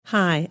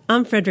Hi,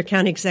 I'm Frederick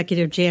County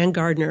Executive Jan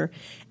Gardner,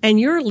 and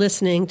you're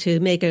listening to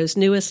MACo's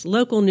newest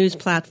local news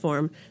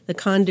platform, the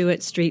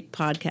Conduit Street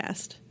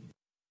Podcast.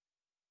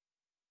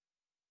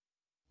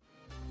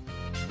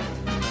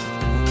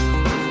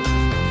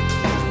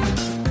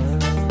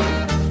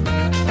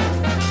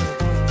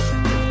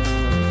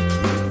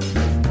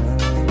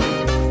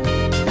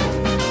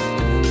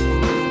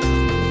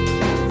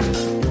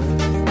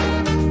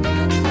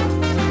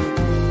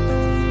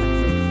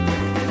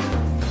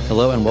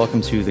 Hello and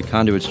welcome to the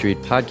Conduit Street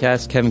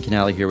Podcast. Kevin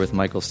Canale here with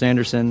Michael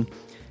Sanderson.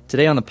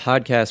 Today on the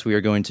podcast, we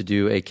are going to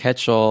do a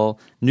catch-all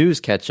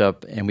news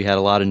catch-up, and we had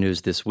a lot of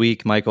news this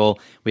week. Michael,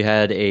 we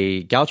had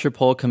a Goucher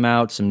poll come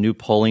out, some new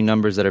polling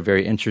numbers that are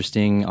very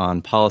interesting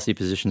on policy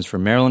positions for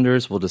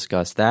Marylanders. We'll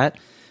discuss that.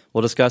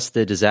 We'll discuss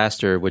the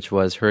disaster, which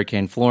was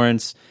Hurricane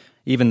Florence.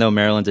 Even though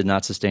Maryland did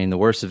not sustain the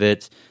worst of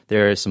it,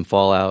 there is some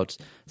fallout,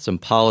 some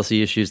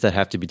policy issues that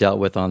have to be dealt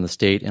with on the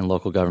state and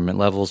local government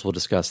levels. We'll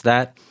discuss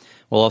that.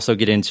 We'll also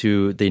get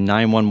into the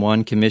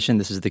 911 Commission.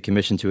 This is the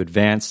commission to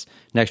advance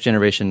next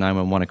generation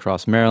 911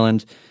 across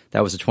Maryland.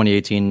 That was a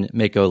 2018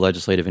 MACo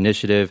legislative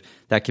initiative.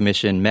 That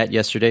commission met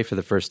yesterday for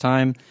the first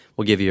time.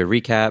 We'll give you a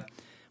recap.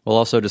 We'll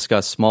also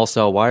discuss small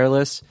cell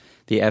wireless.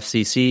 The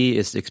FCC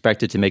is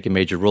expected to make a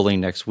major ruling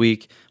next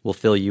week. We'll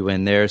fill you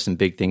in there. Some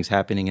big things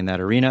happening in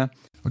that arena.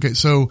 Okay,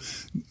 so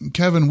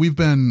Kevin, we've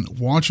been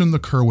watching the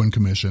Kirwan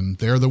Commission.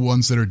 They're the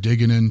ones that are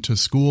digging into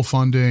school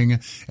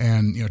funding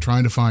and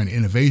trying to find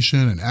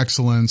innovation and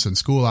excellence and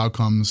school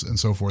outcomes and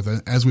so forth.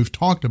 And as we've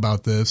talked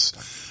about this,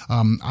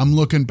 I'm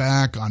looking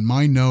back on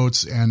my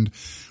notes and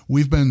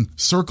we've been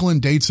circling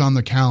dates on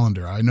the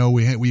calendar. I know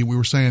we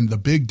were saying the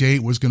big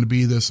date was going to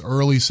be this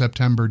early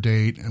September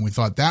date, and we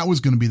thought that was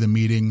going to be the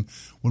meeting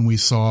when we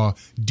saw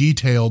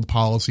detailed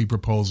policy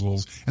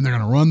proposals, and they're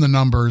going to run the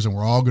numbers, and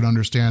we're all going to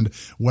understand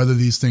whether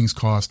these things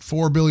cost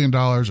 $4 billion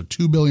or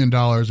 $2 billion,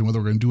 and whether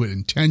we're going to do it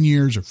in 10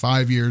 years or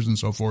 5 years and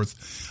so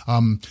forth.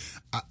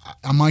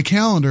 On my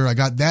calendar, I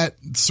got that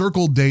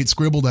circled date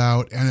scribbled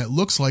out, and it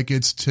looks like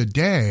it's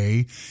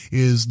today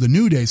is the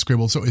new day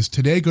scribbled. So is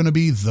today going to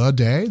be the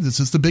day? This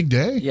is the big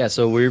day? Yeah,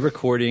 so we're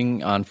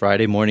recording on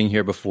Friday morning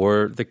here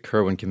before the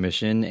Kirwan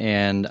Commission,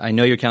 and I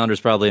know your calendar is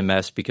probably a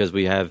mess because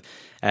we have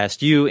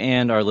asked you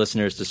and our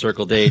listeners to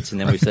circle dates, and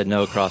then we said,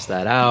 no, cross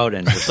that out,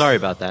 and we're sorry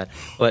about that.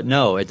 But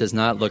no, it does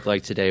not look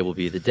like today will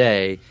be the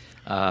day.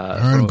 All right,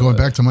 I'm going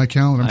back to my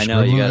calendar. I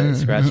know, you got to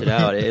scratch it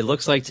out. It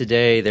looks like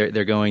today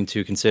they're going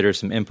to consider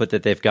some input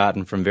that they've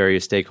gotten from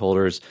various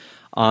stakeholders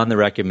on the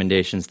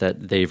recommendations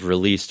that they've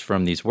released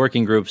from these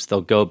working groups.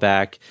 They'll go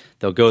back,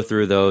 they'll go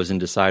through those and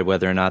decide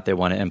whether or not they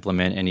want to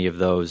implement any of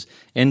those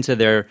into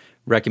their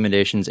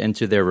recommendations,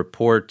 into their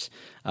report,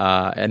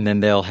 and then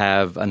they'll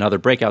have another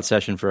breakout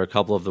session for a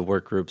couple of the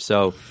work groups.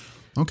 So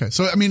okay.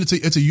 So, I mean,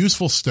 it's a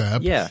useful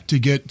step to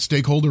get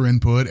stakeholder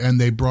input, and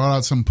they brought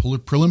out some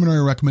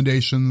preliminary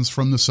recommendations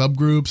from the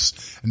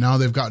subgroups, and now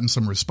they've gotten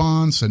some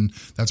response, and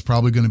that's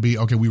probably going to be,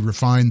 okay, we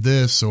refined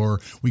this, or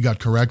we got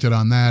corrected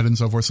on that, and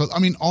so forth. So, I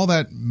mean, all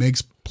that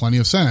makes plenty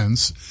of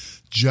sense.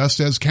 Just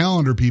as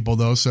calendar people,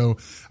 though. So,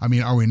 I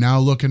mean, are we now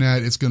looking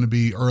at it's going to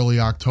be early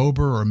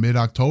October or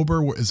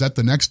mid-October? Is that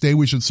the next day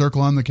we should circle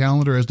on the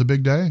calendar as the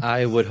big day?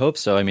 I would hope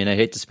so. I mean, I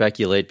hate to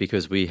speculate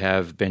because we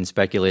have been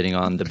speculating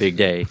on the big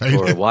day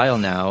for a while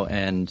now,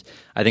 and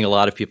I think a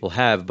lot of people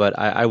have. But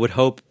I would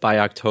hope by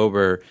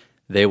October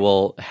they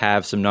will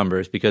have some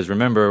numbers because,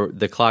 remember,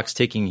 the clock's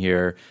ticking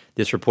here.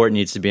 This report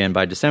needs to be in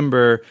by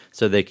December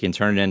so they can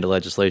turn it into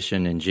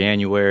legislation in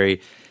January.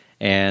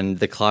 And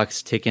the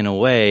clock's ticking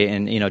away.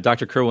 And,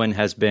 Dr. Kirwan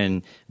has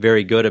been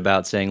very good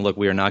about saying, look,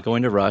 we are not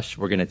going to rush.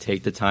 We're going to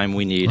take the time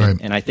we need. Right.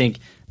 And I think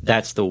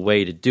that's the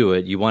way to do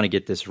it. You want to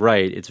get this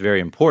right. It's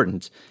very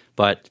important.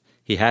 But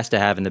he has to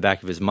have in the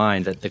back of his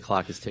mind that the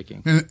clock is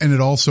ticking. And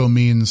it also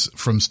means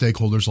from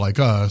stakeholders like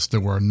us,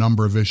 there were a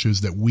number of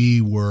issues that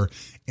we were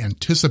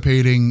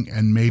anticipating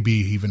and maybe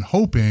even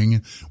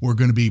hoping were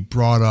going to be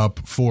brought up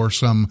for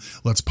some,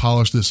 let's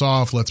polish this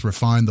off, let's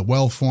refine the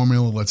wealth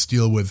formula, let's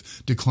deal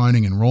with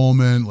declining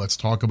enrollment, let's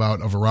talk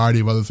about a variety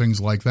of other things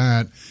like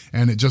that.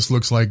 And it just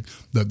looks like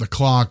the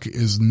clock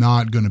is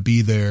not going to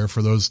be there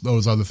for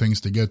those other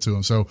things to get to.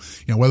 And so,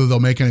 whether they'll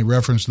make any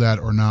reference to that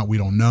or not, we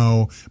don't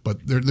know, but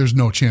there's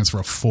no chance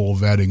for a full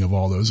vetting of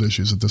all those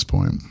issues at this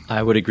point.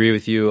 I would agree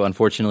with you.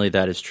 Unfortunately,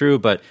 that is true,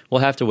 but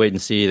we'll have to wait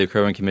and see. The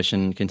Kirwan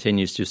Commission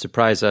continues to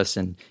surprise us,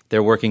 and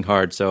they're working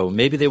hard, so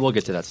maybe they will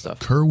get to that stuff.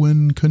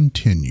 Kirwan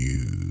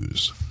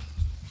continues.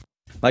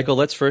 Michael,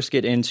 let's first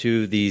get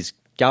into these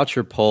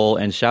Goucher poll,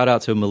 and shout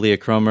out to Malia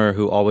Cromer,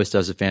 who always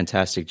does a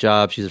fantastic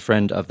job. She's a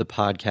friend of the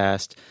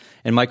podcast.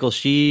 And Michael,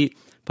 she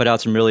put out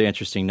some really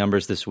interesting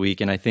numbers this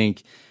week, and I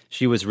think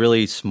she was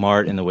really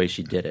smart in the way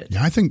she did it.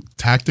 Yeah, I think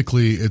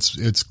tactically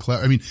it's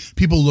clever. I mean,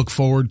 people look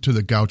forward to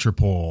the Goucher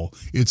poll.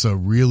 It's a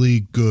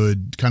really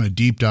good kind of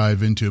deep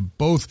dive into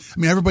both. I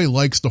mean, everybody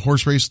likes the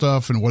horse race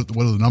stuff and what do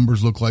the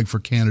numbers look like for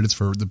candidates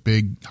for the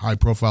big high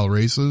profile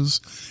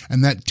races.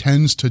 And that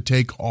tends to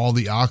take all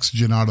the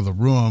oxygen out of the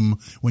room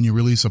when you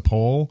release a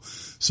poll.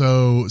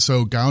 So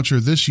Goucher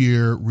this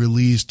year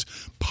released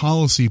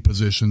policy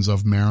positions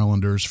of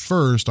Marylanders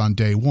first on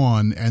day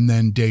one, and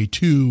then day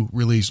two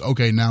released,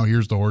 okay, now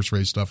here's the horse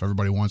race stuff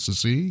everybody wants to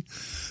see.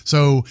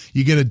 So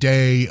you get a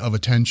day of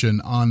attention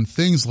on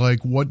things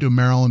like, what do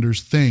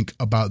Marylanders think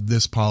about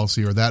this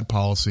policy or that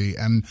policy?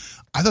 And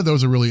I thought that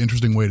was a really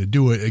interesting way to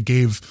do it. It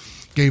gave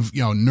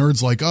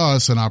nerds like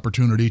us an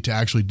opportunity to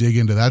actually dig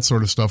into that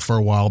sort of stuff for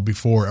a while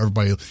before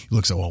everybody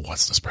looks at, well,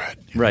 what's the spread?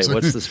 Right,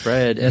 what's the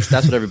spread? That's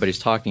what everybody's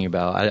talking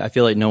about. I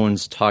feel like no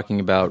one's talking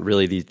about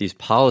really these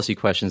policy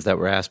questions that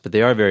were asked, but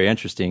they are very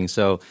interesting.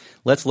 So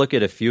let's look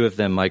at a few of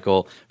them,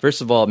 Michael.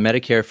 First of all,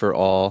 Medicare for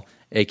All,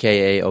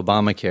 a.k.a.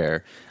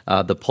 Obamacare.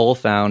 The poll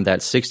found that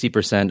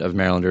 60% of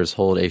Marylanders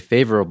hold a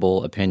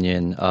favorable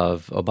opinion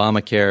of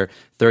Obamacare,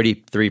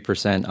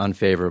 33%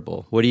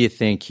 unfavorable. What do you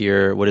think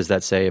here? What does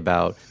that say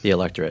about the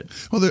electorate?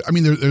 Well,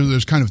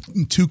 there's kind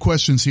of two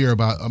questions here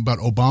about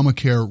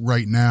Obamacare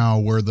right now,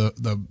 where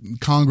the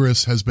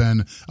Congress has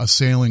been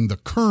assailing the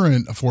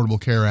current Affordable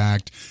Care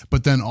Act,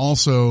 but then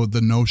also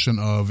the notion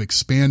of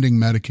expanding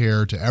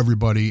Medicare to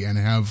everybody and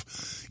have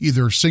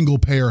either single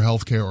payer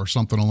health care or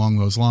something along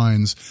those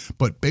lines.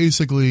 But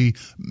basically,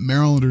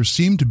 Marylanders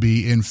seem to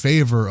be in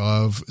favor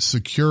of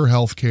secure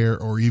health care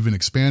or even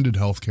expanded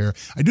health care.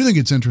 I do think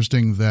it's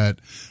interesting that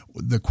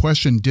the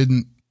question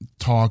didn't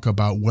talk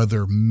about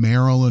whether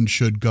Maryland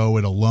should go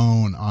it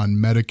alone on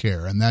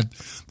Medicare, and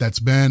that's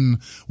been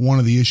one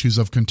of the issues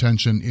of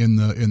contention in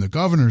the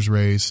governor's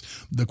race.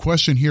 The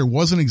question here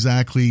wasn't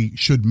exactly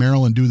should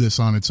Maryland do this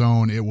on its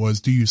own. It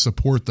was, do you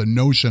support the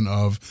notion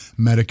of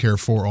Medicare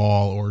for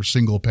all or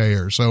single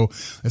payer? So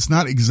it's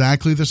not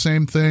exactly the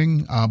same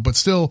thing, but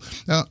still,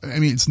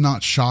 it's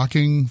not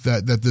shocking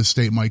that this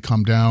state might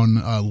come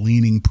down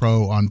leaning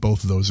pro on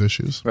both of those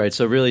issues. Right.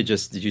 So really,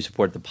 just did you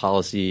support the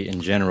policy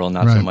in general,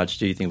 not so much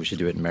do you think we should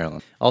do it in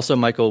Maryland? Also,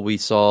 Michael, we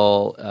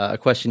saw a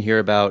question here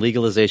about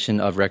legalization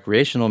of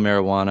recreational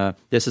marijuana.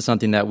 This is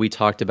something that we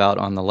talked about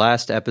on the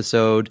last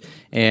episode,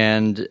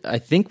 and I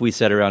think we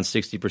said around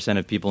 60%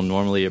 of people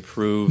normally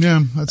approve.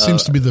 Yeah, that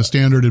seems to be the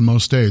standard in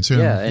most states.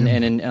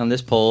 And on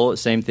this poll,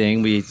 same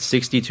thing.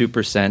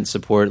 62%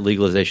 support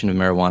legalization of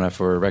marijuana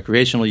for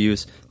recreational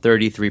use.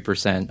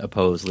 33%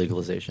 oppose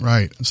legalization.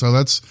 Right. So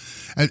that's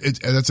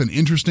an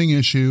interesting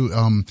issue.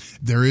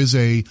 There is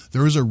a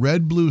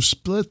red-blue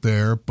split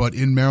there, but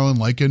in Maryland,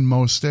 like in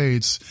most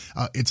states,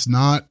 it's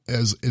not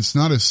as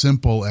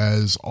simple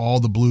as all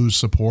the blues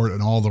support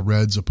and all the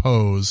reds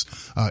oppose.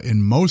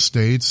 In most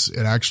states,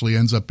 it actually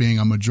ends up being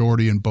a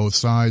majority, and both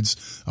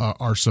sides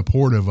are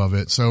supportive of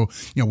it. So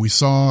we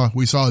saw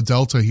a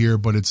delta here,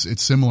 but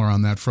it's similar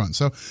on that front.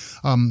 So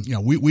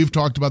we've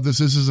talked about this.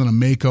 This isn't a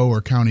MACo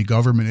or county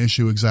government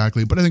issue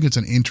exactly, but I think it's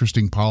an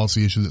interesting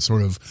policy issue that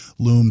sort of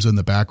looms in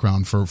the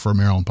background for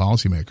Maryland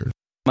policymakers.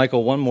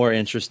 Michael, one more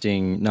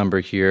interesting number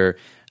here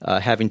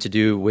having to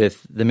do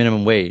with the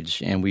minimum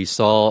wage. And we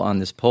saw on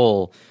this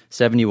poll,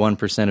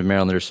 71% of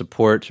Marylanders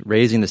support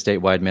raising the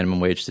statewide minimum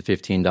wage to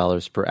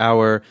 $15 per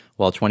hour,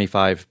 while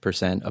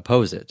 25%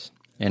 oppose it.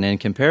 And in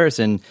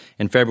comparison,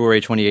 in February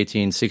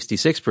 2018,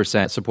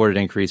 66% supported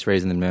increase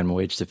raising the minimum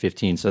wage to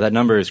 $15. So that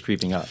number is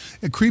creeping up.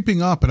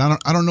 Creeping up, and I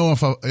don't know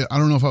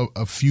if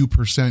a few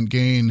percent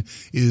gain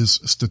is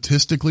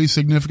statistically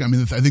significant. I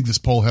mean, I think this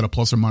poll had a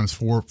plus or minus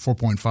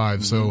 4.5.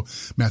 Mm-hmm. So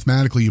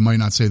mathematically, you might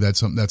not say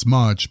that's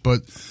much,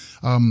 but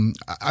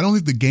I don't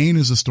think the gain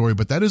is the story,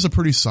 but that is a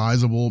pretty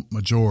sizable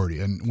majority.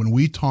 And when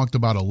we talked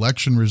about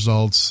election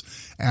results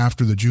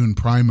after the June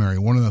primary,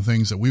 one of the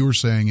things that we were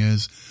saying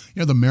is,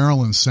 the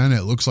Maryland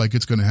Senate looks like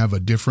it's going to have a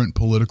different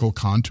political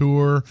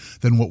contour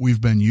than what we've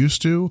been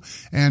used to.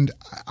 And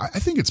I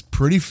think it's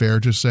pretty fair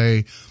to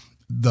say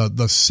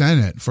the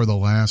Senate for the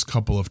last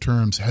couple of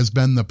terms has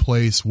been the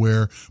place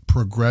where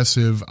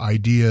progressive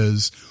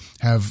ideas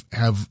have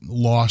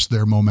lost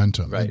their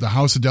momentum. Right. The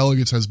House of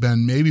Delegates has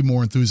been maybe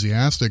more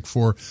enthusiastic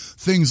for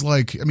things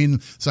like,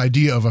 this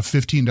idea of a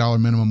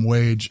 $15 minimum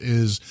wage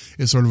is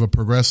sort of a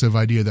progressive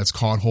idea that's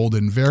caught hold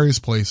in various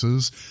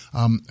places.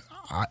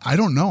 I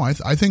don't know.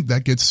 I think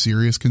that gets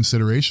serious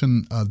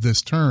consideration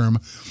this term.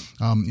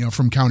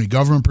 From county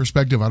government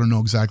perspective, I don't know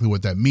exactly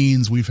what that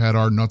means. We've had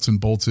our nuts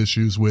and bolts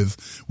issues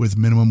with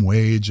minimum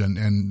wage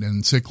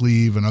and sick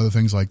leave and other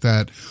things like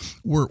that.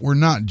 We're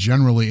not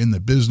generally in the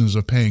business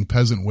of paying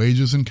peasant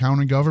wages in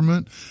county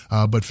government,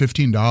 but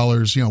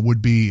 $15,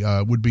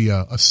 would be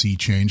a sea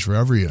change for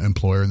every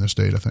employer in the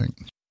state, I think.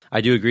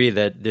 I do agree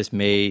that this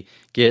may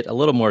get a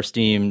little more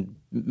steam,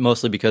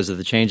 mostly because of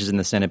the changes in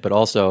the Senate, but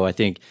also I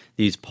think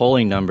these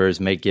polling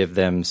numbers may give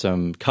them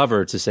some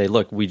cover to say,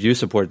 look, we do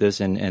support this,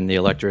 and the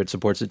electorate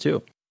supports it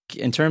too.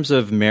 In terms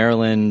of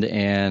Maryland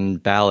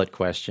and ballot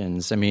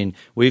questions,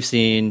 we've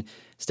seen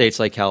states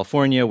like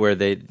California where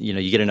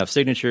you get enough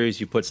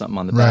signatures, you put something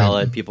on the Right.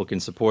 ballot, people can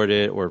support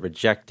it or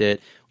reject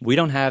it. We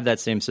don't have that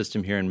same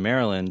system here in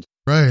Maryland.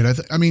 Right.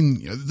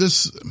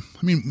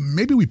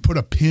 Maybe we put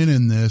a pin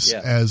in this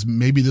as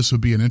maybe this would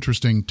be an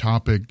interesting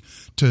topic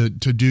to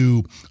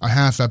do a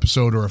half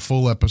episode or a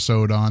full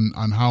episode on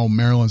how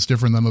Maryland's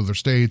different than other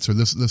states or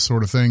this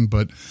sort of thing.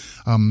 But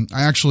I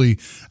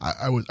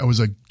was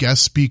a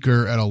guest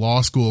speaker at a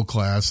law school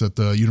class at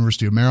the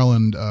University of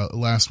Maryland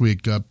last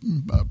week.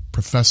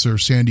 Professor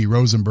Sandy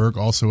Rosenberg,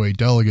 also a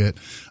delegate,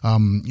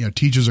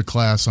 teaches a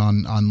class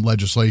on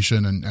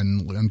legislation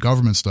and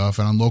government stuff.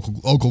 And on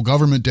local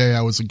government day,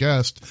 I was a guest.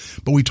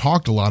 But we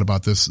talked a lot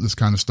about this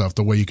kind of stuff,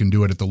 the way you can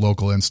do it at the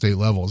local and state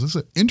levels. It's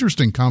an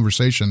interesting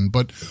conversation,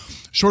 but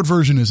short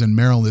version is in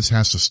Maryland, this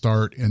has to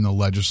start in the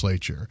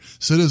legislature.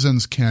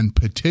 Citizens can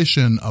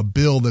petition a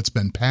bill that's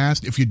been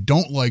passed. If you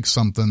don't like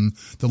something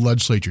the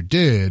legislature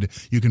did,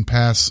 you can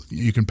pass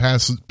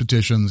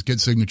petitions, get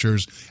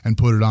signatures, and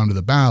put it onto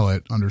the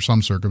ballot under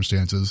some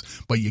circumstances,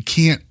 but you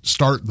can't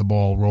start the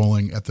ball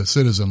rolling at the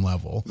citizen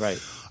level.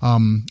 Right.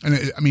 One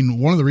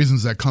of the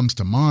reasons that comes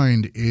to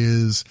mind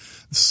is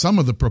some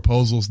of the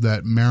proposals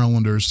that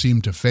Marylanders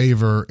seem to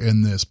favor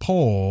in this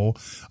poll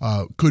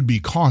could be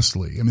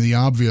costly. I mean, the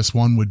obvious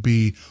one would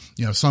be,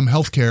 some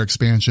healthcare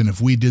expansion.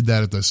 If we did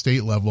that at the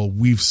state level,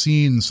 we've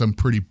seen some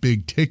pretty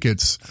big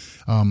tickets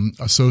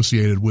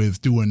associated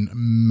with doing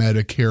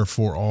Medicare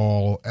for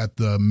all at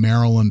the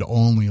Maryland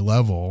only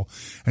level.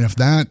 And if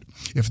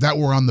that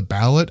were on the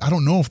ballot, I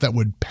don't know if that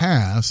would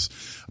pass.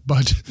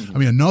 But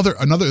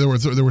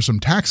there were some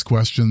tax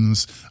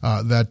questions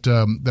that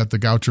the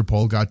Goucher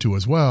poll got to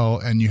as well,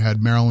 and you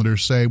had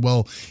Marylanders say,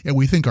 "Well,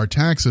 we think our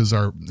taxes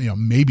are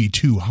maybe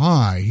too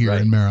high here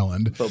in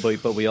Maryland."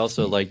 But we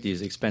also like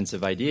these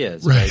expensive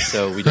ideas, right?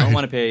 So we don't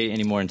want to pay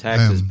any more in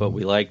taxes, but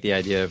we like the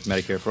idea of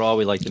Medicare for all.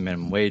 We like the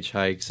minimum wage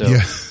hike. So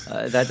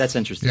that's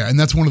interesting. Yeah, and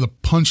that's one of the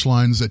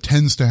punchlines that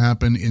tends to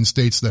happen in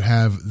states that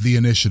have the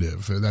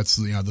initiative. That's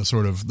the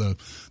sort of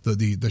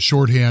the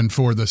shorthand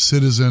for the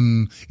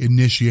citizen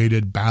initiative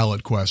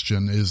ballot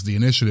question is the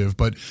initiative.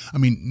 But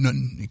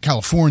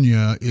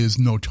California is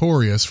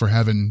notorious for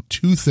having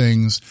two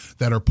things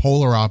that are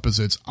polar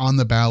opposites on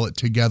the ballot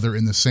together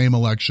in the same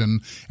election,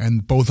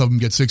 and both of them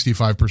get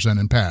 65%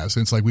 and pass.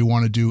 And it's like we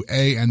want to do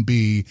A and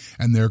B,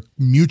 and they're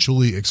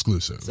mutually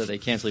exclusive. So they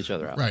cancel each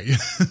other out. Right.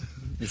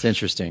 It's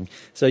interesting.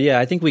 So,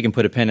 I think we can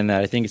put a pin in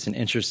that. I think it's an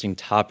interesting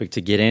topic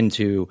to get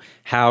into,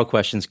 how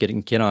questions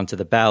get onto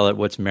the ballot,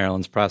 what's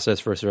Maryland's process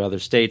versus other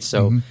states.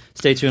 So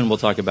stay tuned. We'll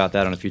talk about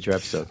that on a future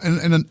episode.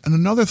 And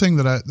another thing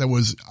that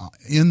was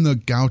in the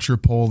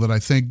Goucher poll that I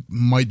think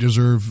might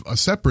deserve a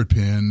separate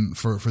pin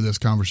for this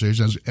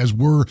conversation, as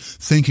we're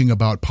thinking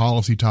about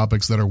policy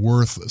topics that are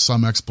worth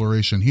some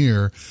exploration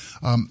here,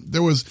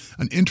 there was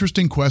an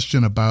interesting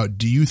question about,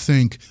 do you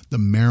think the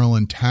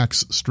Maryland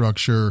tax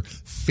structure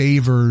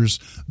favors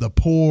the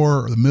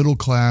poor or the middle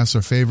class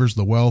or favors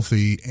the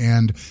wealthy?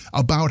 And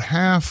about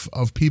half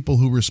of people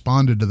who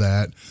responded to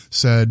that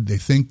said they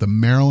think the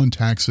Maryland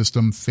tax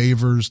system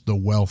favors the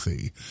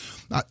wealthy.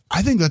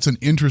 I think that's an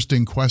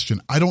interesting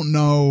question. I don't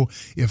know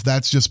if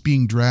that's just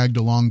being dragged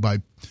along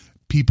by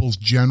people's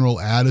general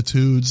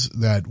attitudes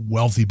that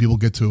wealthy people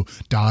get to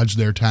dodge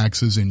their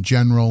taxes in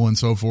general and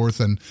so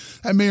forth. And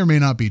that may or may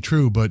not be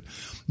true, but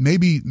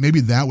maybe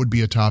that would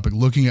be a topic,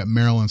 looking at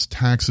Maryland's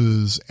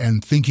taxes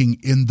and thinking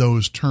in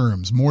those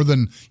terms more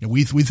than,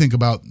 we think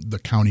about the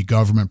county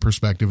government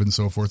perspective and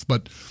so forth.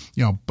 But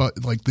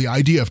like the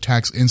idea of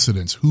tax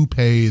incidence, who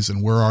pays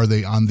and where are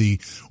they on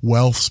the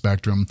wealth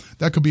spectrum,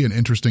 that could be an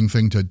interesting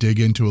thing to dig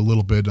into a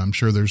little bit. I'm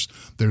sure there's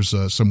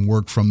some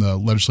work from the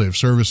Legislative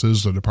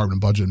Services, the Department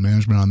of Budget and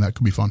Management on that.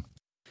 Could be fun.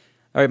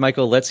 All right,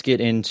 Michael, let's get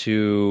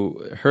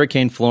into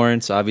Hurricane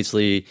Florence.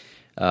 Obviously,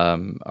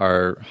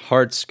 our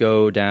hearts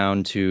go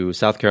down to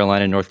South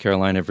Carolina, North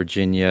Carolina,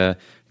 Virginia.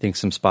 I think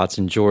some spots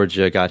in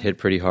Georgia got hit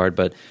pretty hard,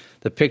 but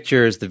the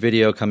pictures, the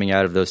video coming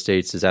out of those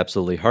states is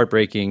absolutely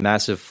heartbreaking.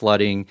 Massive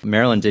flooding.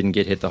 Maryland didn't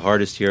get hit the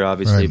hardest here,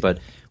 obviously, but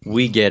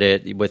we get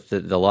it with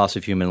the loss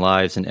of human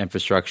lives and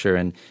infrastructure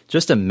and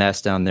just a mess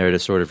down there to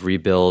sort of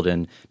rebuild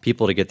and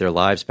people to get their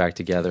lives back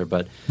together.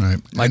 But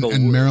Michael,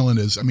 and Maryland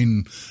is,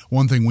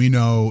 one thing we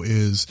know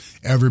is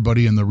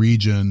everybody in the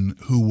region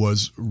who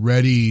was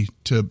ready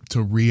to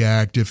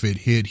react if it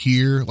hit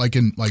here, like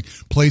in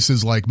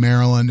places like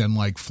Maryland and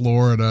like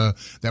Florida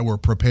that were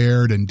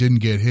prepared and didn't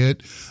get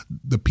hit,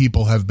 the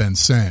people have been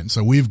sent.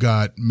 So we've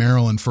got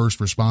Maryland first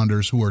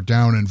responders who are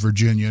down in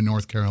Virginia,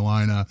 North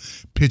Carolina,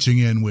 pitching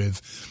in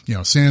with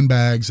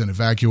sandbags and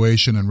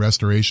evacuation and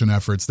restoration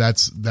efforts.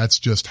 That's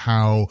just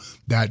how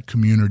that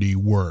community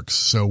works.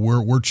 So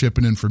we're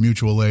chipping in for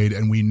mutual aid,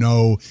 and we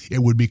know it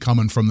would be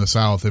coming from the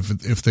South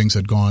if things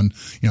had gone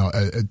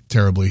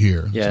terribly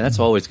here. Yeah, that's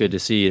always good to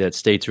see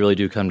that states really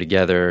do come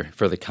together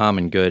for the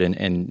common good,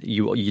 and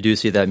you do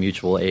see that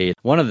mutual aid.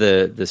 One of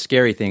the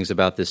scary things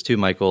about this too,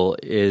 Michael,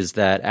 is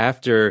that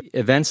after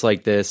events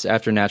like this,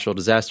 after natural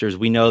disasters,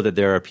 we know that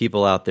there are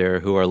people out there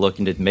who are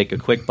looking to make a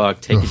quick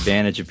buck, take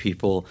advantage of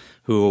people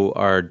who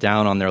are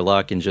down on their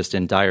luck and just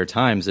in dire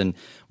times. And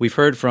we've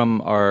heard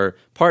from our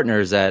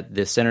partners at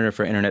the Center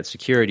for Internet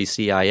Security,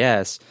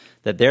 CIS,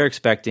 that they're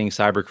expecting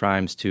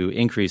cybercrimes to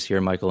increase here,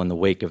 Michael, in the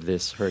wake of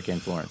this Hurricane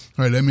Florence.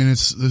 Right. I mean,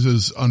 this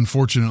is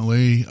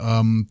unfortunately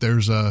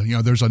there's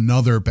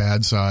another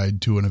bad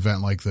side to an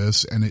event like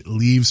this, and it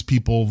leaves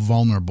people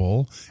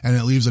vulnerable, and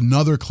it leaves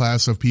another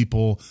class of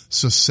people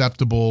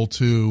susceptible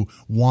to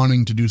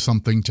wanting to do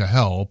something to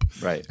help.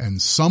 Right. And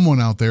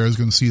someone out there is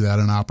going to see that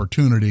an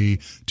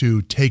opportunity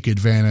to take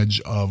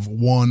advantage of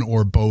one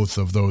or both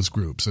of those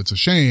groups. It's a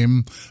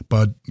shame,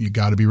 but you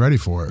got to be ready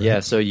for it. Yeah.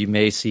 So you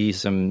may see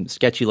some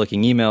sketchy looking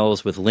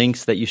emails with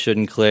links that you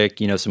shouldn't click,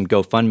 some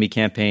GoFundMe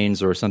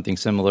campaigns or something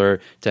similar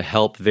to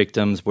help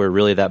victims where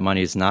really that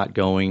money is not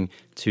going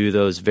to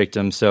those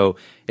victims. So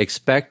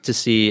expect to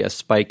see a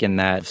spike in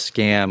that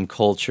scam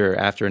culture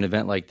after an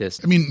event like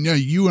this. I mean,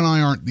 you and I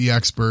aren't the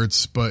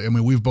experts, but I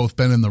mean, we've both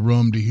been in the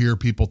room to hear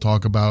people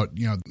talk about,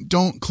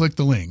 don't click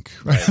the link.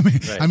 Right?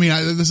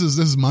 This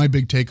is my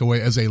big takeaway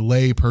as a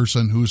lay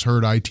person who's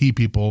heard IT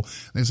people.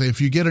 They say,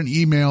 if you get an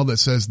email that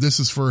says this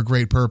is for a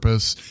great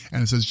purpose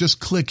and it says just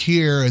click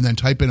here and then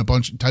type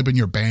in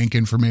your bank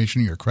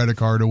information, your credit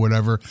card or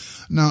whatever.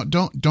 No,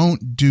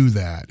 don't do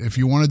that. If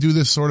you want to do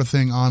this sort of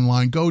thing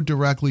online, go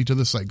directly to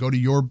the site, go to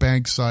your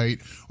bank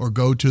site or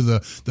go to the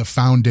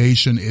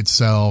foundation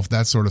itself,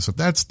 that sort of stuff.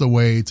 That's the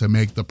way to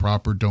make the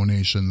proper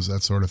donations,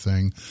 that sort of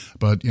thing.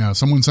 But,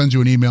 someone sends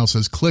you an email,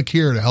 says click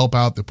here to help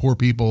out the poor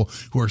people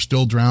who are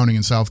still drowning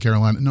in South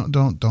Carolina. No,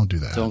 don't do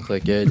that. Don't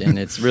click it. And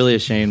it's really a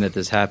shame that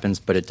this happens,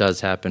 but it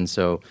does happen.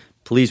 So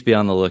please be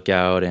on the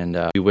lookout, and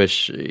we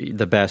wish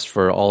the best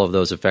for all of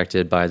those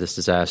affected by this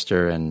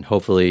disaster, and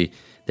hopefully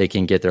they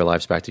can get their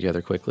lives back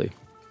together quickly.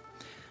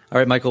 All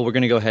right, Michael, we're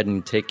going to go ahead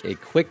and take a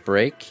quick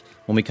break.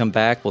 When we come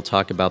back, we'll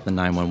talk about the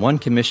 911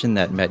 Commission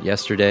that met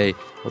yesterday.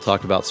 We'll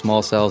talk about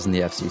small cells in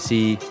the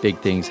FCC, big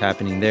things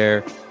happening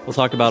there. We'll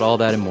talk about all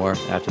that and more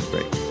after the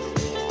break.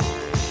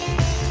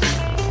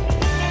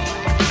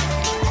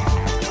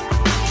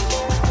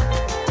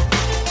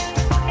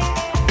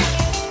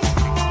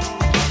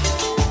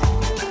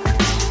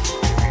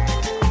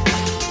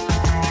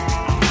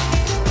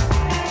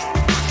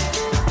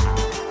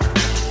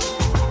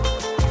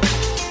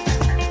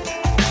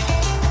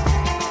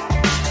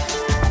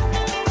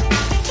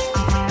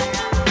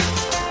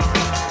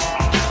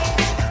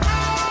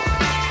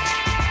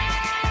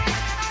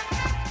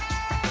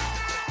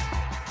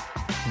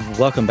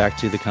 Welcome back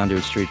to the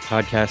Conduit Street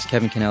podcast.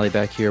 Kevin Kennelly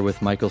back here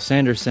with Michael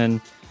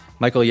Sanderson.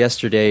 Michael,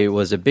 yesterday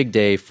was a big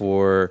day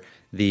for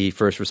the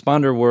first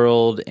responder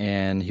world,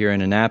 and here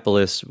in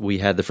Annapolis, we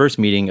had the first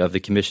meeting of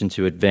the Commission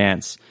to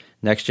Advance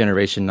Next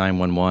Generation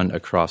 911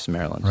 across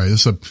Maryland. Right.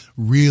 This is a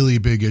really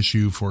big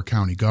issue for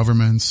county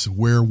governments.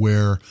 We're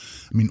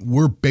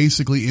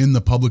basically in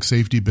the public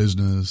safety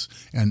business,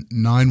 and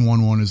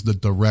 911 is the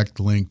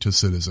direct link to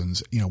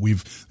citizens.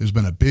 There's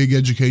been a big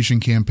education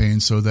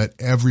campaign so that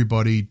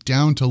everybody,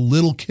 down to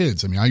little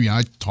kids.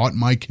 I taught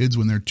my kids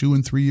when they're 2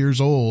 and 3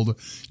 years old,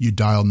 you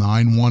dial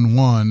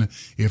 911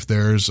 if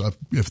there's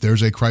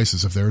a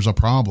crisis, if there's a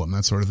problem,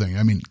 that sort of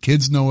thing.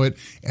 Kids know it.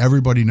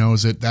 Everybody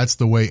knows it. That's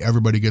the way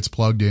everybody gets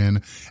plugged in.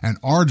 And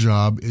our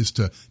job is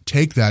to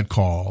take that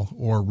call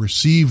or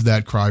receive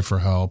that cry for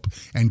help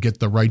and get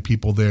the right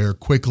people there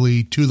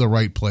quickly to the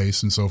right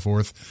place and so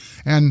forth.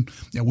 And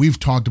we've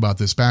talked about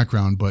this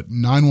background, but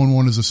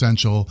 911 is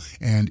essential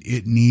and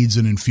it needs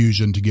an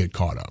infusion to get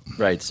caught up.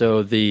 Right.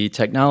 So the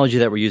technology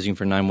that we're using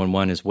for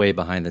 911 is way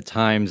behind the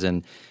times.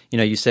 And,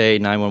 you say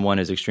 911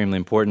 is extremely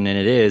important, and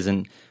it is.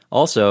 And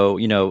also,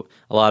 a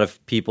lot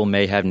of people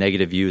may have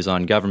negative views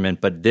on government,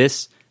 but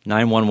this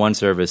 911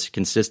 service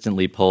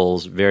consistently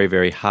polls very,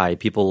 very high.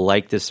 People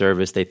like this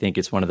service. They think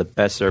it's one of the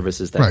best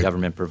services that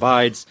government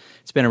provides.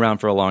 It's been around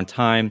for a long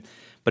time.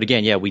 But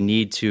again, we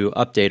need to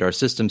update our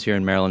systems here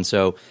in Maryland.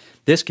 So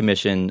this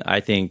commission, I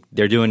think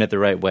they're doing it the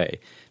right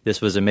way.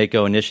 This was a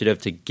MAKO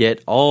initiative to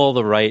get all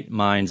the right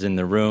minds in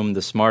the room,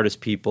 the smartest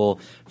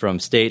people from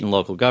state and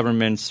local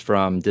governments,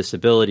 from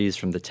disabilities,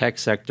 from the tech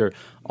sector,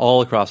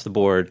 all across the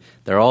board.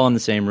 They're all in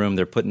the same room.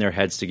 They're putting their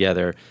heads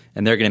together,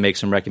 and they're going to make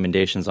some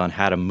recommendations on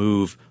how to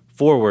move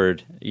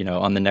forward,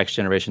 on the Next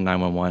Generation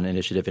 911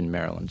 initiative in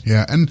Maryland.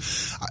 Yeah, and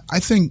I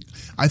think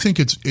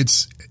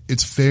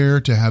it's fair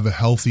to have a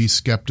healthy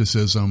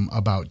skepticism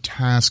about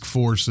task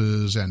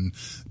forces and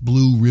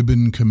blue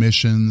ribbon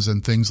commissions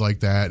and things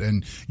like that.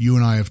 And you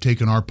and I have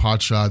taken our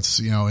pot shots,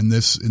 in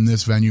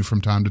this venue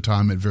from time to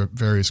time at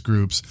various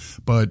groups.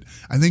 But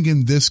I think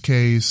in this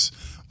case,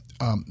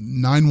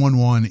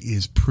 911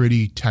 is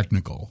pretty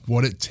technical.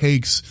 What it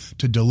takes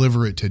to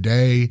deliver it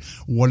today,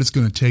 what it's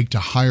going to take to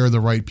hire the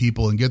right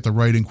people and get the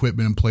right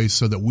equipment in place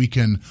so that we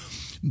can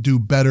do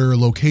better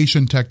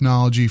location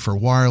technology for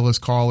wireless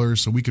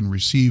callers, so we can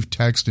receive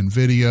text and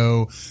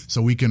video,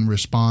 so we can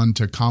respond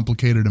to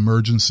complicated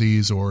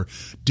emergencies or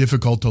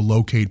difficult to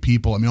locate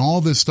people.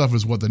 All this stuff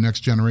is what the next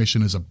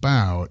generation is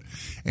about.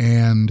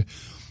 And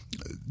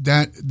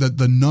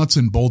the nuts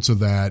and bolts of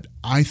that,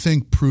 I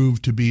think,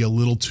 proved to be a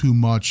little too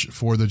much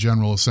for the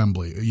General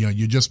Assembly.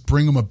 You just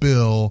bring them a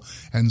bill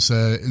and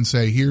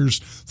say, here's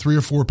 3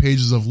 or 4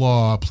 pages of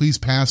law, please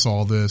pass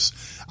all this.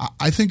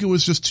 I think it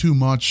was just too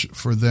much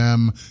for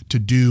them to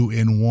do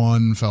in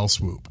one fell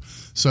swoop.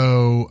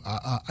 So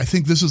I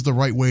think this is the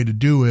right way to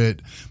do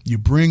it. You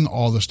bring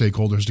all the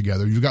stakeholders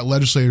together. You've got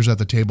legislators at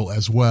the table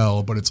as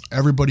well, but it's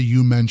everybody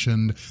you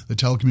mentioned. The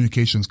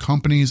telecommunications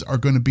companies are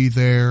going to be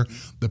there,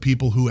 the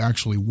people who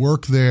actually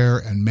work there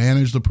and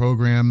manage the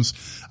programs,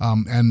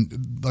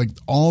 and like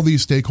all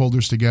these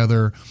stakeholders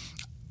together,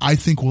 I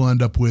think we'll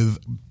end up with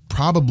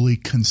probably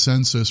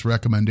consensus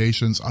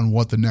recommendations on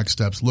what the next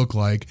steps look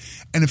like.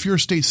 And if you're a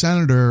state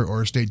senator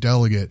or a state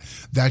delegate,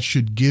 that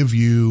should give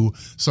you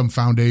some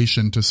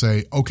foundation to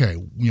say, okay,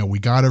 we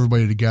got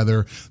everybody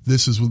together.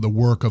 This is the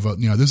work of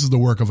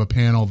a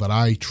panel that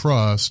I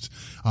trust.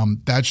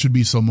 That should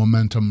be some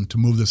momentum to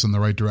move this in the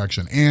right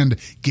direction and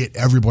get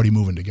everybody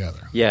moving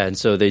together. Yeah, and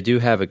so they do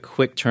have a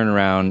quick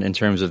turnaround in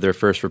terms of their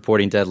first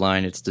reporting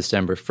deadline. It's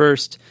December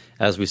 1st.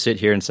 As we sit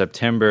here in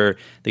September,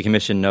 the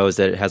commission knows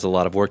that it has a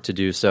lot of work to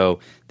do, so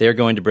they're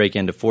going to break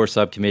into 4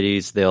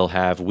 subcommittees. They'll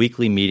have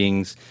weekly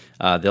meetings.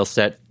 They'll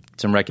set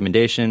some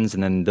recommendations,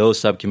 and then those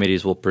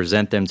subcommittees will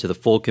present them to the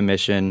full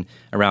commission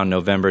around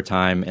November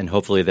time, and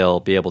hopefully they'll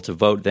be able to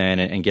vote then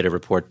and get a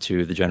report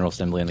to the General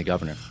Assembly and the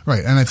governor.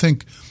 Right, and I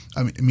think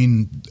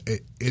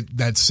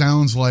that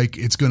sounds like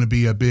it's going to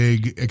be a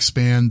big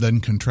expand then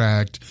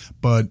contract,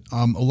 but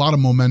a lot of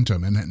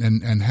momentum,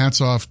 and hats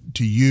off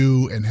to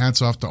you and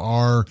hats off to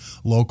our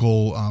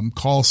local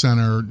call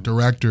center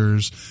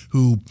directors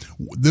who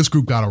this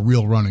group got a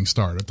real running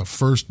start. At the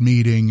first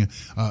meeting,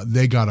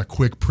 they got a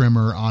quick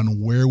primer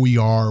on where we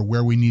are,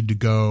 where we need to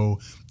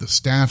go, the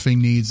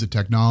staffing needs, the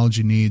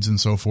technology needs, and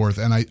so forth.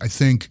 And I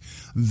think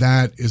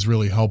that is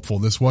really helpful.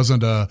 This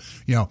wasn't a,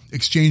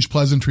 exchange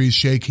pleasantries,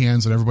 shake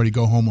hands, and everybody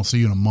go home. We'll see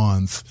you in a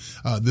month.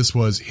 This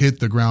was hit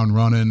the ground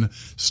running,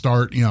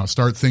 start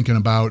thinking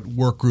about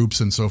work groups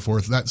and so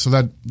forth.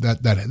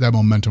 That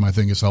momentum, I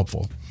think, is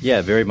helpful.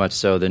 Yeah, very much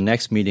so. The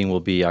next meeting will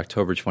be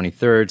October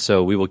 23rd,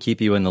 so we will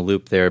keep you in the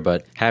loop there,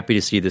 but happy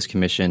to see this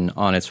commission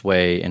on its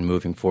way and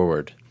moving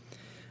forward.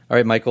 All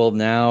right, Michael,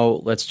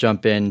 now let's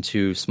jump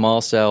into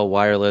small cell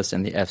wireless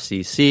and the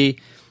FCC.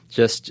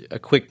 Just a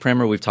quick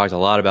primer. We've talked a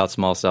lot about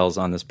small cells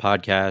on this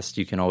podcast.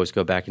 You can always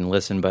go back and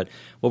listen. But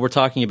what we're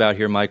talking about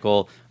here,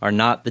 Michael, are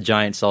not the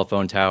giant cell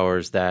phone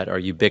towers that are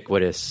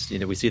ubiquitous.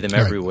 We see them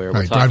everywhere.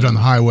 Right. Drive down the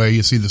highway,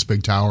 you see this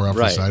big tower off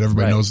the side.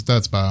 Everybody knows what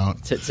that's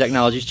about.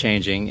 Technology's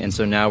changing, and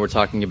so now we're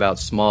talking about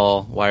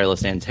small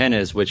wireless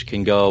antennas, which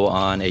can go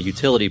on a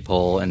utility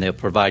pole, and they'll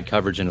provide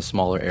coverage in a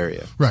smaller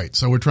area. Right.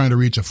 So we're trying to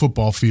reach a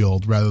football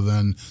field rather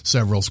than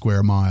several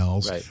square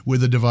miles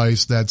with a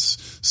device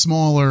that's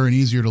smaller and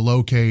easier to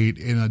locate.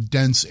 In a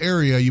dense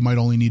area, you might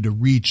only need to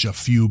reach a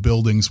few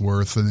buildings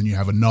worth, and then you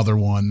have another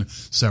one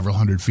several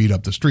hundred feet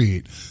up the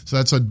street. So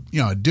that's a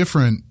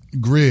different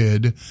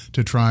grid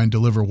to try and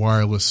deliver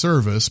wireless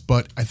service,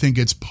 but I think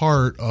it's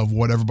part of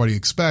what everybody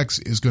expects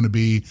is going to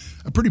be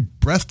a pretty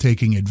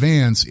breathtaking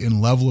advance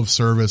in level of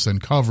service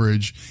and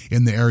coverage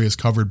in the areas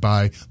covered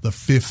by the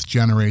 5th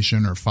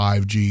generation or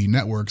 5G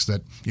networks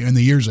that in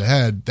the years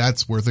ahead,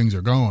 that's where things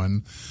are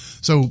going.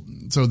 So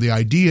the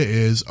idea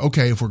is,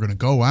 okay, if we're going to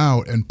go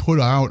out and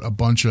put out a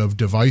bunch of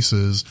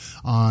devices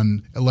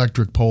on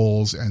electric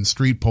poles and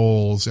street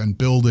poles and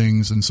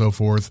buildings and so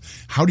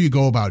forth, how do you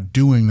go about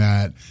doing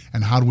that?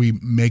 And how do we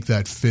make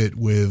that fit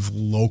with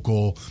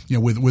local,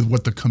 with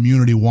what the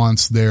community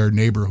wants their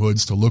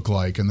neighborhoods to look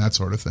like and that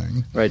sort of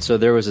thing? Right. So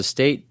there was a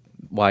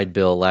statewide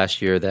bill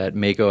last year that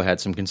MACo had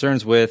some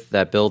concerns with.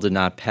 That bill did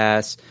not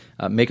pass.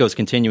 MACo is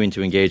continuing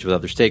to engage with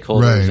other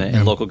stakeholders,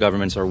 and local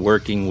governments are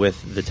working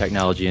with the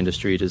technology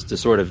industry to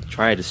sort of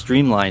try to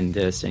streamline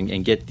this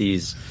and get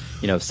these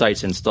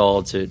sites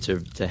installed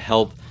to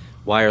help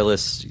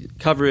wireless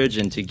coverage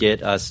and to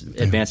get us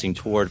advancing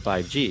toward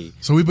 5G.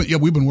 So we've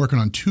been working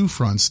on 2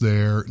 fronts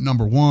there.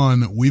 Number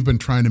one, we've been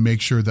trying to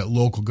make sure that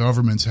local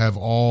governments have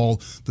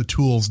all the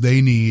tools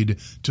they need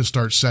to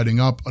start setting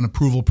up an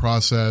approval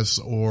process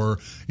or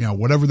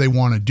whatever they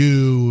want to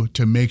do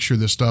to make sure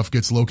this stuff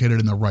gets located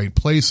in the right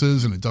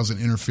places and it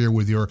doesn't interfere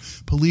with your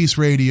police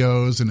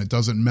radios and it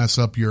doesn't mess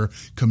up your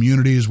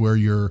communities where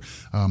your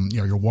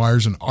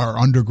wires are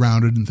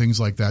undergrounded and things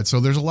like that.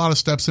 So there's a lot of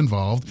steps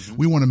involved. Mm-hmm.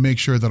 We want to make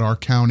sure that our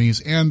counties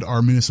and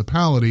our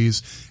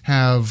municipalities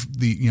have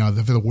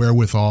the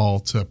wherewithal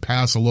to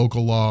pass a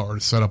local law or to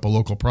set up a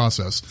local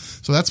process.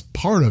 So that's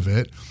part of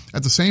it.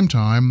 At the same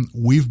time,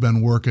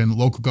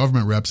 local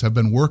government reps have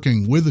been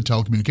working with the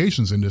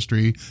telecommunications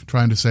industry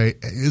trying to say,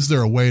 is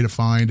there a way to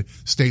find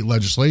state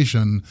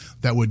legislation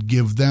that would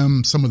give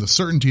them some of the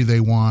certainty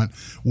they want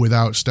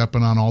without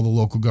stepping on all the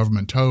local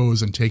government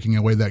toes and taking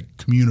away that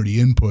community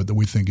input that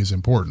we think is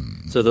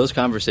important? So those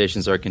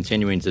conversations are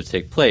continuing to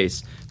take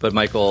place. But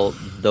Michael,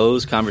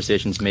 those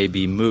conversations may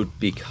be moot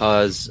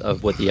because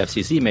of what the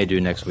FCC may do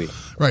next week.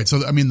 Right.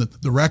 So, I mean,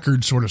 the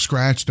record sort of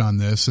scratched on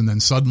this, and then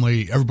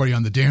suddenly everybody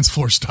on the dance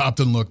floor stopped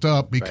and looked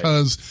up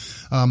because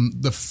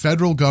the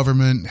federal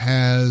government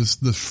has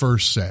the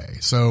first say.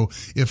 So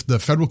if the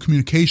Federal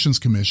Communications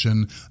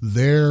Commission,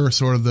 they're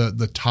sort of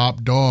the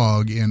top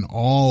dog in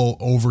all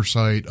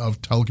oversight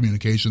of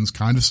telecommunications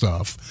kind of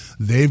stuff,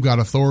 they've got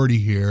authority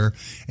here.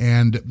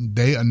 And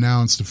they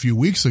announced a few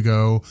weeks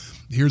ago,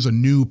 here's a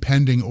new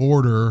pending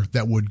order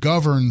that would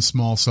govern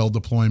small cell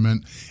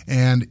deployment,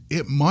 and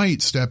it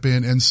might step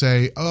in and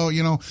say, oh,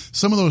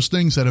 some of those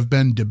things that have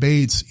been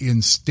debates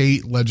in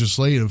state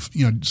legislative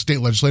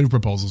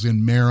proposals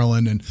in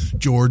Maryland and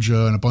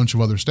Georgia and a bunch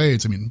of other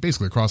states, I mean,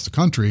 basically across the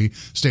country,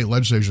 state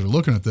legislatures are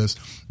looking at this.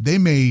 They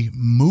may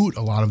moot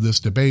a lot of this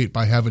debate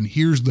by having,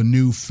 here's the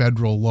new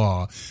federal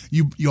law.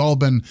 You all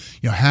been,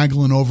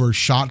 haggling over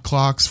shot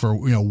clocks for,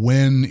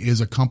 when is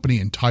a company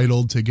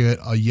entitled to get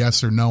a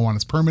yes or no on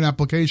its permit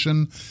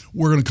application.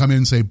 We're going to come in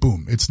and say,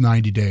 boom, it's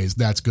 90 days.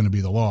 That's going to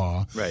be the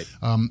law. Right.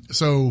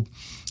 So,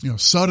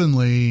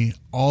 suddenly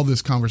all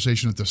this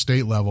conversation at the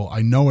state level,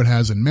 I know it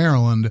has in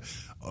Maryland,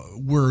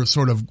 we're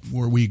sort of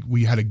where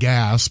we had a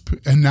gasp,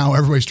 and now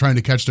everybody's trying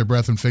to catch their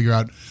breath and figure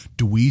out,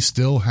 do we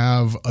still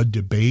have a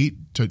debate?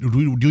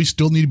 Do we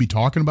still need to be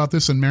talking about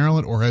this in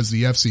Maryland, or has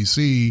the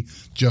FCC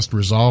just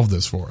resolved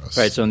this for us?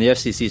 Right. So when the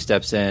FCC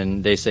steps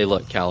in, they say,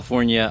 look,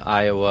 California,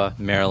 Iowa,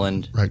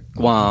 Maryland, right.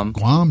 Guam,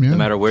 yeah. No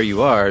matter where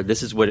you are,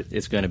 this is what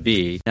it's going to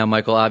be. Now,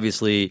 Michael,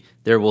 obviously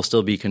there will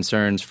still be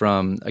concerns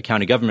from a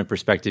county government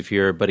perspective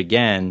here, but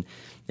again,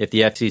 if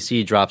the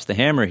FCC drops the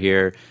hammer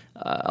here,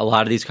 a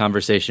lot of these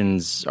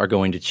conversations are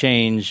going to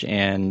change,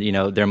 and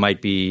there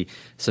might be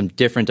some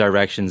different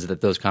directions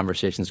that those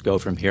conversations go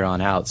from here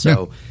on out.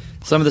 So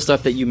some of the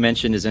stuff that you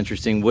mentioned is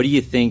interesting. What do you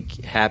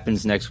think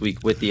happens next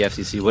week with the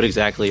FCC? What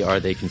exactly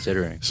are they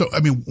considering? So, I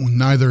mean,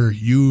 neither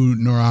you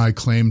nor I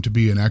claim to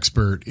be an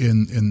expert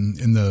in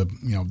the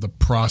the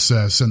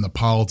process and the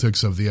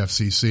politics of the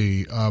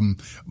FCC.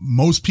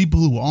 Most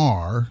people who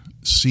are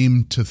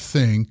seem to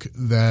think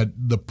that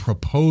the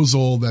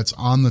proposal that's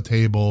on the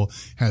table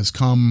has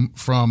come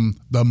from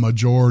the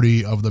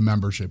majority of the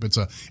membership. It's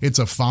a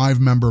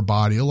 5-member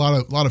body. A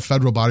lot of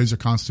federal bodies are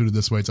constituted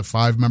this way. It's a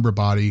 5-member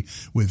body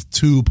with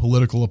 2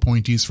 political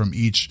appointees from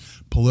each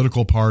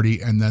political party,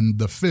 and then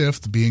the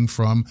 5th being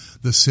from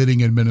the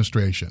sitting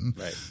administration.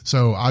 Right.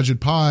 So Ajit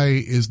Pai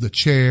is the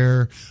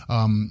chair.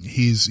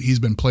 He's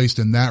been placed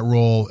in that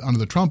role under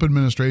the Trump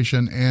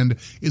administration and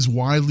is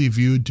widely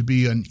viewed to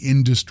be an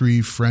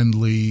industry-friendly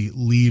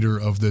leader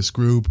of this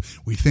group.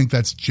 We think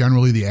that's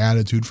generally the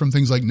attitude from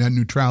things like net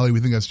neutrality.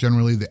 We think that's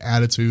generally the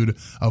attitude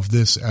of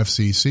this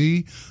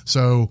FCC.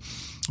 So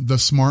the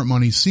smart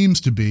money seems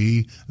to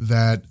be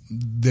that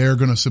they're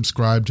going to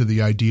subscribe to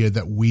the idea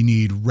that we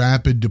need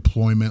rapid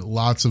deployment,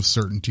 lots of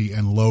certainty,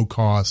 and low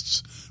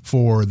costs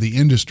for the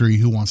industry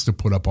who wants to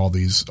put up all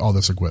this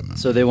equipment.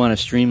 So they want to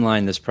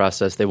streamline this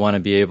process. They want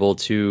to be able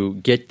to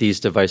get these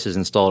devices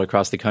installed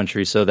across the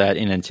country so that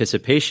in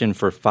anticipation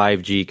for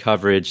 5G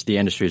coverage, the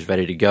industry is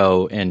ready to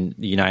go, and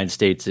the United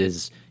States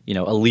is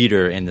a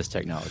leader in this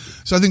technology.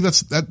 So I think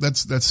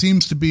that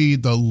seems to be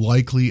the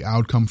likely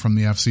outcome from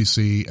the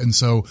FCC. And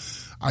so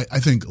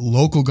I think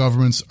local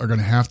governments are going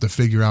to have to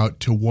figure out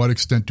to what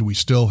extent do we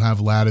still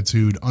have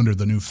latitude under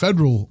the new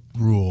federal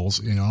rules,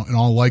 in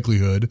all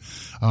likelihood.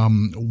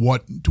 To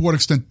what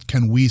extent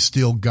can we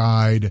still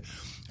guide,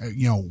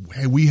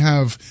 hey, we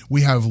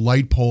have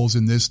light poles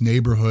in this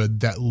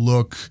neighborhood that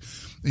look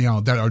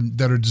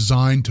that are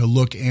designed to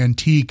look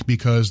antique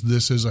because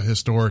this is a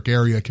historic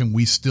area. Can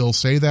we still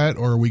say that,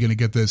 or are we going to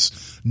get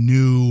this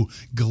new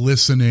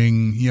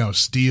glistening,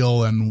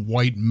 steel and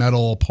white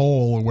metal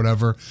pole or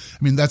whatever?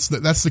 I mean, that's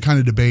the kind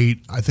of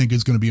debate I think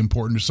is going to be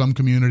important to some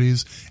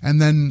communities.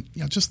 And then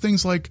just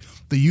things like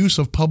the use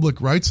of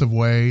public rights of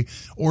way.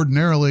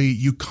 Ordinarily,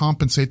 you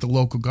compensate the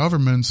local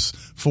governments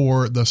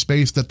for the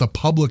space that the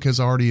public has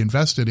already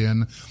invested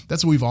in.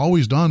 That's what we've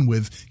always done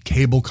with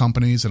cable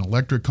companies and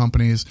electric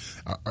companies.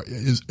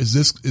 Is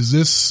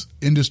this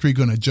industry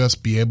going to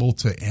just be able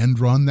to end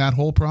run that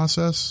whole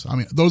process? I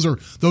mean, those are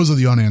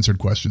the unanswered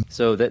questions.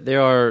 So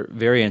there are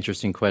very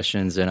interesting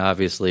questions, and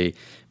obviously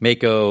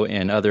MACo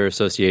and other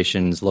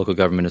associations, local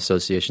government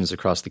associations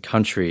across the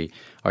country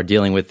are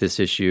dealing with this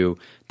issue.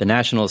 The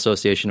National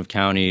Association of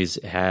Counties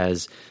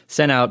has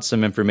sent out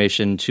some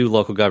information to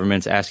local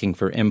governments asking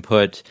for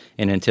input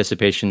in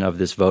anticipation of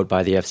this vote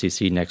by the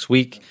FCC next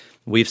week.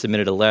 We've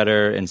submitted a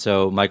letter, and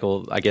so,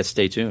 Michael, I guess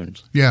stay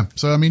tuned. Yeah,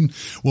 so I mean,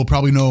 we'll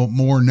probably know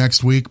more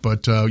next week,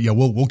 but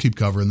we'll keep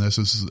covering this.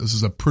 This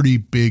is a pretty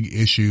big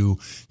issue,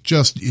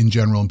 just in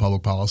general in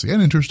public policy,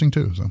 and interesting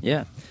too. So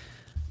yeah.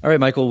 All right,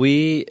 Michael,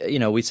 we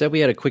said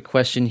we had a quick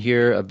question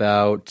here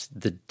about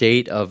the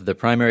date of the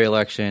primary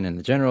election and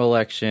the general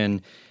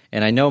election.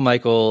 And I know,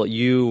 Michael,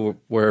 you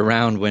were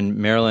around when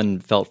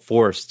Maryland felt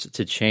forced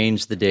to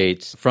change the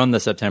date from the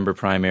September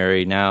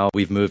primary. Now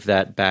we've moved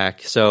that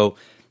back. So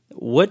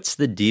what's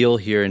the deal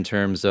here in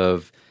terms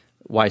of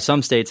why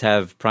some states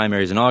have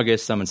primaries in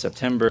August, some in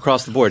September.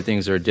 Across the board,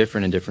 things are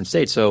different in different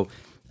states. So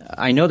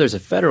I know there's a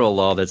federal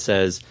law that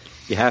says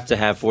you have to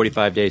have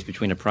 45 days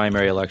between a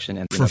primary election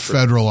and for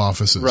federal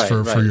offices,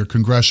 for your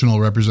congressional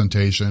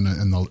representation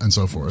and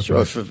so forth. Sure.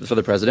 Right? For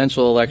the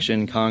presidential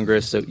election,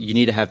 Congress, so you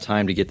need to have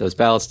time to get those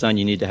ballots done.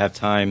 You need to have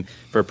time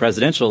for a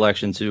presidential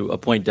election to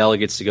appoint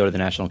delegates to go to the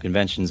national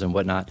conventions and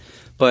whatnot.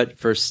 But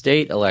for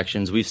state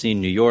elections, we've seen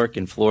New York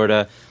and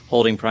Florida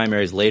holding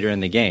primaries later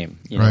in the game,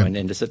 and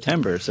into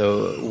September.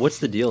 So what's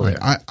the deal there?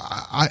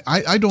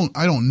 I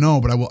don't know,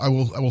 but I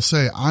will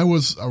say I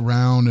was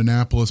around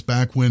Annapolis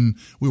back when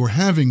we were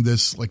having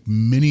this like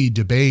mini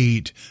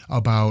debate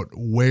about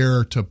where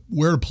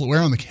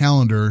on the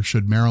calendar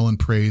should Maryland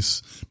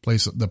place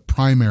the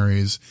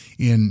primaries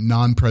in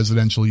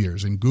non-presidential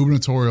years, in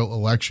gubernatorial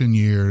election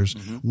years.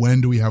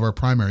 When do we have our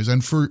primaries?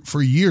 And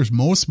for years,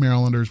 most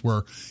Marylanders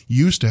were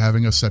used to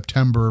having a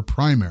September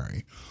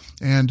primary,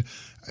 and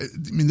I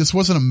mean, this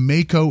wasn't a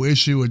MACo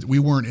issue. We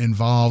weren't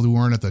involved. We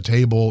weren't at the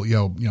table,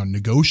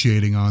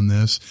 negotiating on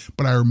this.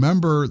 But I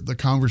remember the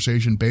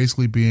conversation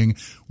basically being,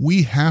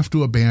 we have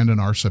to abandon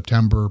our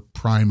September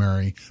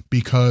primary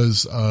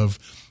because of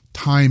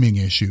timing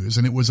issues.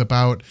 And it was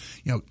about,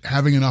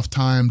 having enough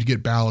time to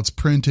get ballots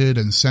printed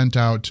and sent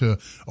out to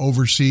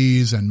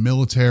overseas and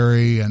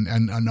military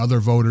and other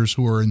voters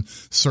who are in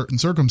certain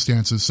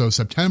circumstances. So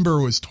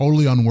September was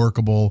totally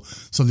unworkable.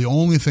 So the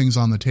only things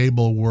on the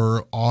table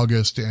were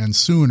August and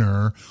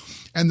sooner.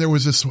 And there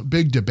was this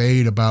big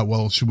debate about,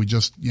 well, should we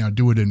just,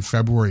 do it in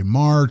February,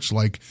 March,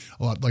 like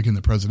in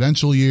the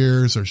presidential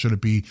years, or should it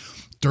be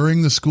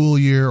during the school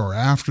year or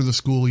after the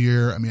school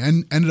year? I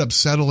mean, ended up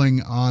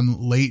settling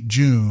on late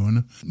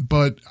June.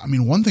 But I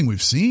mean, one thing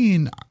we've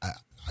seen,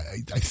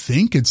 I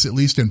think it's at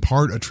least in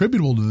part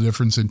attributable to the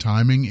difference in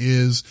timing,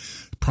 is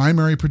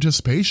primary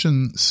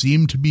participation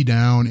seemed to be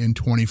down in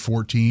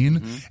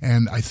 2014.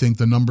 And I think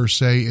the numbers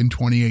say in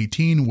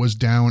 2018 was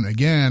down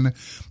again.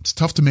 It's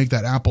tough to make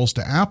that apples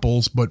to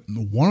apples, but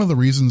one of the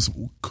reasons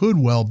could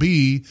well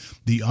be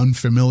the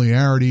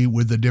unfamiliarity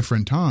with the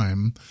different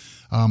time.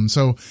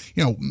 So,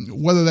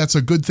 whether that's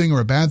a good thing or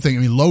a bad thing, I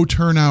mean, low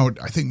turnout,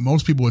 I think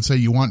most people would say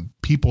you want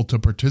people to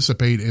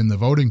participate in the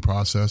voting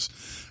process.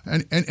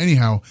 And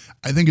anyhow,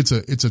 I think it's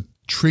a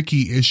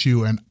tricky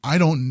issue, and I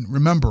don't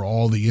remember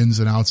all the ins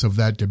and outs of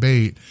that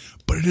debate,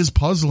 but it is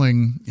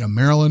puzzling.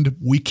 Maryland,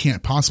 we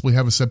can't possibly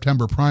have a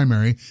September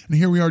primary, and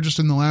here we are just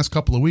in the last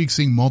couple of weeks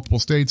seeing multiple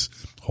states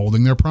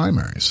holding their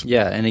primaries.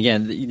 Yeah, and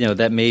again,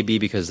 that may be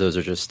because those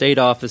are just state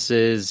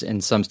offices,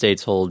 and some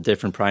states hold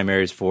different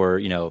primaries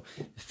for,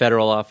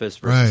 federal office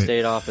versus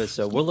state office.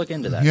 So we'll look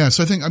into that. Yeah,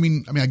 so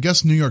I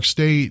guess New York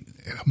State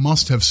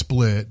must have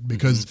split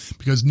because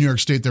New York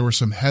State, there were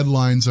some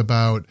headlines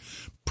about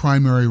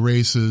primary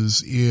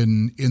races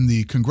in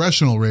the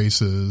congressional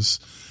races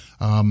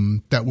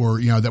that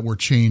were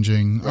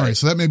changing. Right. All right,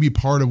 so that may be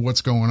part of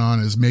what's going on,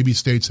 is maybe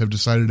states have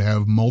decided to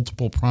have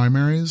multiple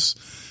primaries.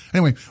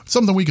 Anyway,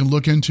 something we can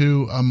look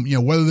into,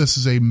 whether this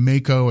is a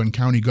MACo and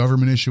county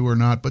government issue or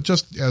not, but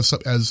just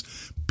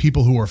as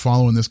people who are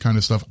following this kind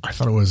of stuff, I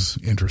thought it was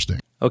interesting.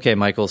 Okay,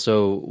 Michael,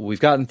 so we've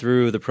gotten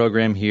through the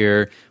program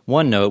here.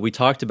 One note, we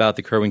talked about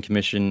the Kirwan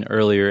Commission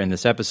earlier in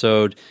this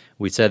episode.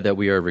 We said that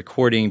we are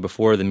recording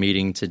before the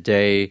meeting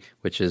today,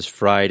 which is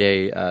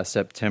Friday,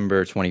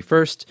 September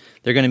 21st.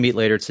 They're going to meet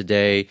later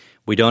today.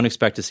 We don't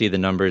expect to see the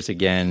numbers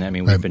again. I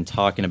mean, we've been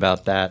talking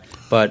about that.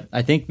 But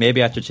I think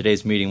maybe after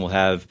today's meeting, we'll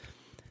have,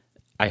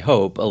 I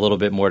hope, a little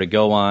bit more to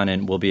go on,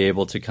 and we'll be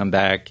able to come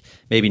back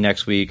maybe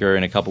next week or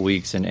in a couple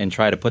weeks and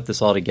try to put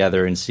this all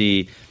together and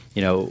see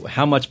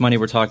how much money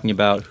we're talking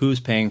about, who's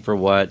paying for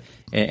what,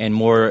 and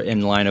more in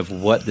line of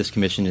what this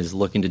commission is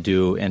looking to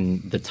do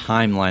and the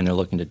timeline they're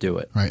looking to do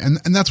it. Right,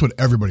 and that's what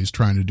everybody's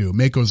trying to do.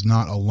 MACo's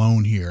not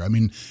alone here. I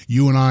mean,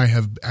 you and I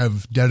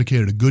have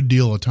dedicated a good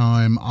deal of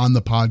time on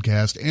the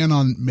podcast and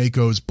on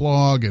MACo's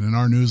blog and in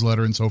our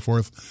newsletter and so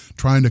forth,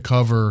 trying to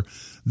cover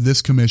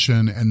this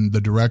commission and the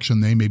direction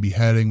they may be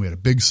heading. We had a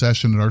big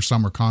session at our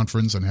summer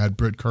conference and had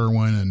Britt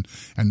Kirwan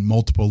and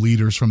multiple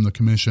leaders from the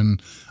commission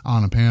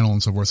on a panel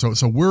and so forth.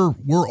 So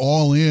we're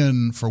all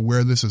in for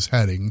where this is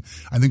heading.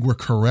 I think we're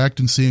correct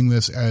in seeing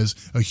this as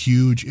a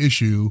huge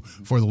issue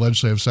for the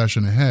legislative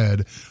session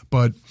ahead.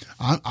 But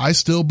I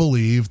still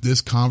believe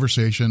this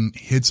conversation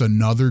hits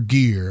another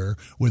gear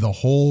with a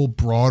whole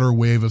broader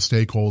wave of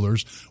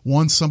stakeholders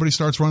once somebody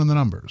starts running the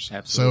numbers.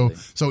 Absolutely.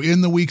 So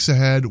in the weeks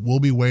ahead, we'll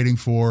be waiting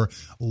for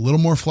a little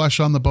more flesh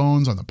on the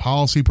bones on the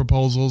policy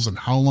proposals and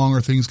how long are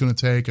things going to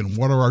take and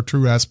what are our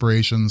true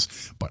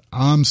aspirations. But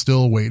I'm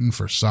still waiting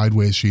for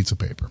sideways sheets of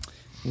paper.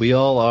 We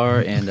all are,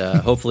 and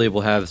hopefully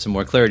we'll have some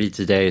more clarity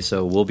today.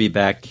 So we'll be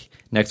back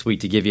next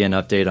week to give you an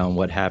update on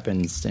what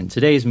happens in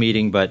today's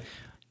meeting. But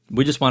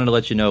we just wanted to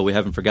let you know we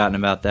haven't forgotten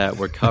about that.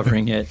 We're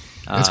covering it.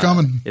 It's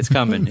coming. It's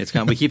coming. It's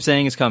coming. We keep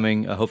saying it's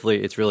coming.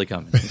 Hopefully it's really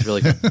coming. It's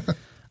really coming.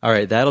 All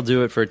right, that'll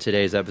do it for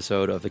today's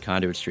episode of the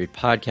Conduit Street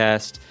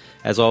podcast.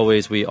 As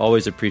always, we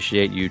always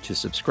appreciate you to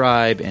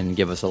subscribe and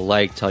give us a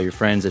like, tell your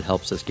friends. It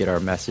helps us get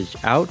our message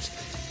out.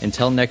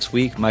 Until next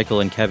week, Michael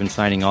and Kevin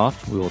signing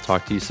off. We will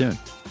talk to you soon.